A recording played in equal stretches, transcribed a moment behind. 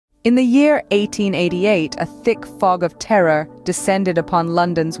In the year 1888, a thick fog of terror descended upon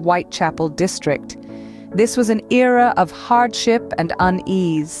London's Whitechapel district. This was an era of hardship and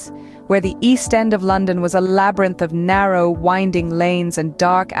unease, where the East End of London was a labyrinth of narrow, winding lanes and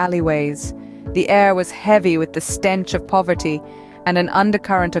dark alleyways. The air was heavy with the stench of poverty, and an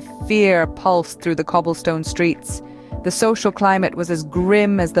undercurrent of fear pulsed through the cobblestone streets. The social climate was as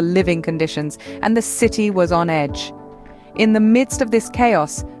grim as the living conditions, and the city was on edge. In the midst of this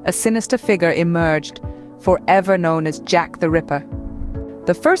chaos, a sinister figure emerged, forever known as Jack the Ripper.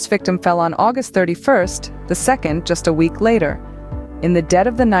 The first victim fell on August 31st, the second just a week later. In the dead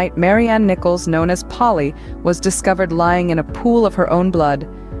of the night, Mary Ann Nichols, known as Polly, was discovered lying in a pool of her own blood.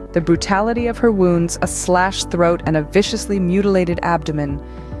 The brutality of her wounds, a slashed throat and a viciously mutilated abdomen,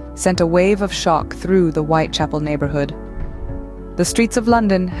 sent a wave of shock through the Whitechapel neighborhood. The streets of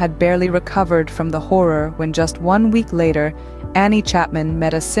London had barely recovered from the horror when just 1 week later, Annie Chapman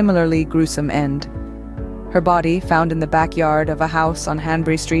met a similarly gruesome end. Her body, found in the backyard of a house on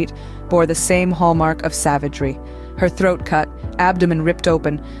Hanbury Street, bore the same hallmark of savagery. Her throat cut, abdomen ripped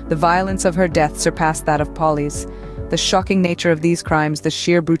open, the violence of her death surpassed that of Polly's. The shocking nature of these crimes, the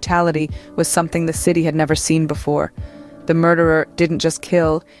sheer brutality, was something the city had never seen before. The murderer didn't just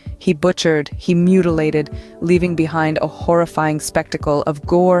kill, he butchered, he mutilated, leaving behind a horrifying spectacle of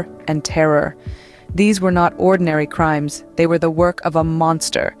gore and terror. These were not ordinary crimes, they were the work of a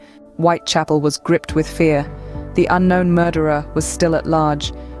monster. Whitechapel was gripped with fear. The unknown murderer was still at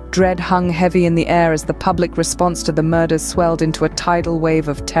large. Dread hung heavy in the air as the public response to the murders swelled into a tidal wave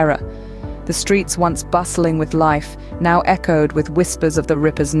of terror. The streets, once bustling with life, now echoed with whispers of the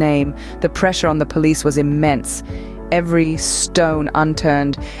Ripper's name. The pressure on the police was immense. Every stone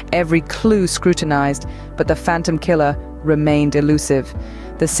unturned, every clue scrutinized, but the phantom killer remained elusive.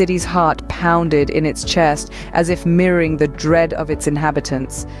 The city's heart pounded in its chest, as if mirroring the dread of its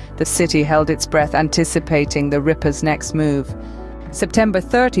inhabitants. The city held its breath, anticipating the Ripper's next move. September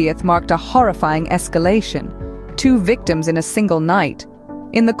 30th marked a horrifying escalation. 2 victims in a single night.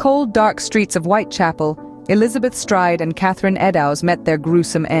 In the cold, dark streets of Whitechapel, Elizabeth Stride and Catherine Eddowes met their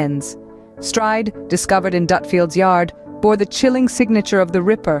gruesome ends. Stride, discovered in Dutfield's yard, bore the chilling signature of the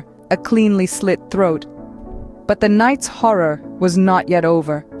Ripper, a cleanly slit throat. But the night's horror was not yet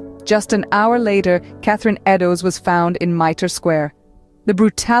over. Just an hour later, Catherine Eddowes was found in Mitre Square. The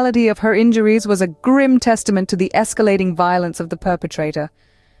brutality of her injuries was a grim testament to the escalating violence of the perpetrator.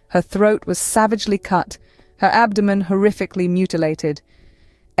 Her throat was savagely cut, her abdomen horrifically mutilated.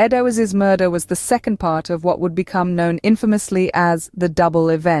 Eddowes' murder was the second part of what would become known infamously as the double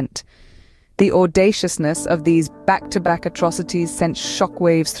event. The audaciousness of these back-to-back atrocities sent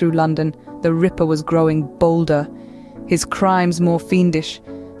shockwaves through London. The Ripper was growing bolder, his crimes more fiendish.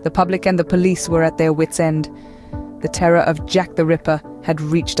 The public and the police were at their wits' end. The terror of Jack the Ripper had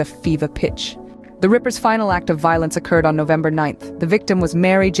reached a fever pitch. The Ripper's final act of violence occurred on November 9th. The victim was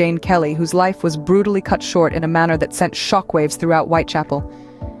Mary Jane Kelly, whose life was brutally cut short in a manner that sent shockwaves throughout Whitechapel.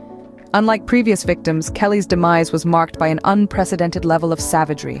 Unlike previous victims, Kelly's demise was marked by an unprecedented level of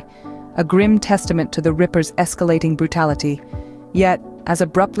savagery, a grim testament to the Ripper's escalating brutality. Yet, as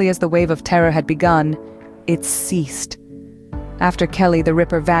abruptly as the wave of terror had begun, it ceased. After Kelly, the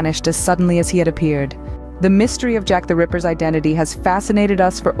Ripper vanished as suddenly as he had appeared. The mystery of Jack the Ripper's identity has fascinated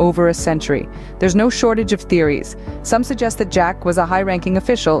us for over a century. There's no shortage of theories. Some suggest that Jack was a high-ranking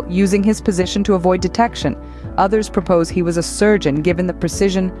official, using his position to avoid detection. Others propose he was a surgeon, given the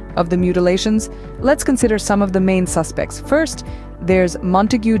precision of the mutilations. Let's consider some of the main suspects. First, there's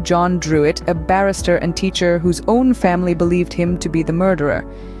Montague John Druitt, a barrister and teacher whose own family believed him to be the murderer.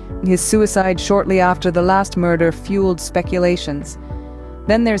 His suicide shortly after the last murder fueled speculations.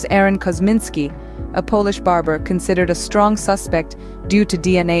 Then there's Aaron Kosminski, a Polish barber considered a strong suspect due to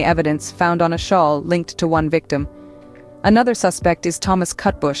DNA evidence found on a shawl linked to one victim. Another suspect is Thomas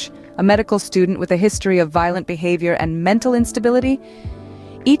Cutbush, a medical student with a history of violent behavior and mental instability.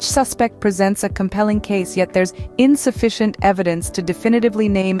 Each suspect presents a compelling case, yet there's insufficient evidence to definitively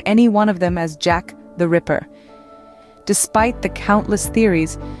name any one of them as Jack the Ripper. Despite the countless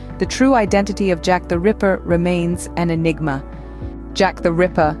theories, the true identity of Jack the Ripper remains an enigma. Jack the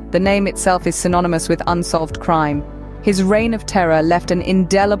Ripper, the name itself is synonymous with unsolved crime. His reign of terror left an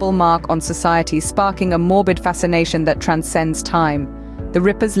indelible mark on society, sparking a morbid fascination that transcends time. The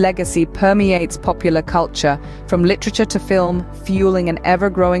Ripper's legacy permeates popular culture, from literature to film, fueling an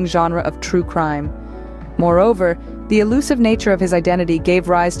ever-growing genre of true crime. Moreover, the elusive nature of his identity gave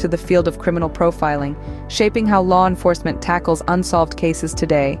rise to the field of criminal profiling, shaping how law enforcement tackles unsolved cases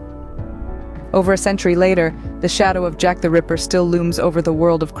today. Over a century later, the shadow of Jack the Ripper still looms over the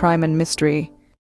world of crime and mystery.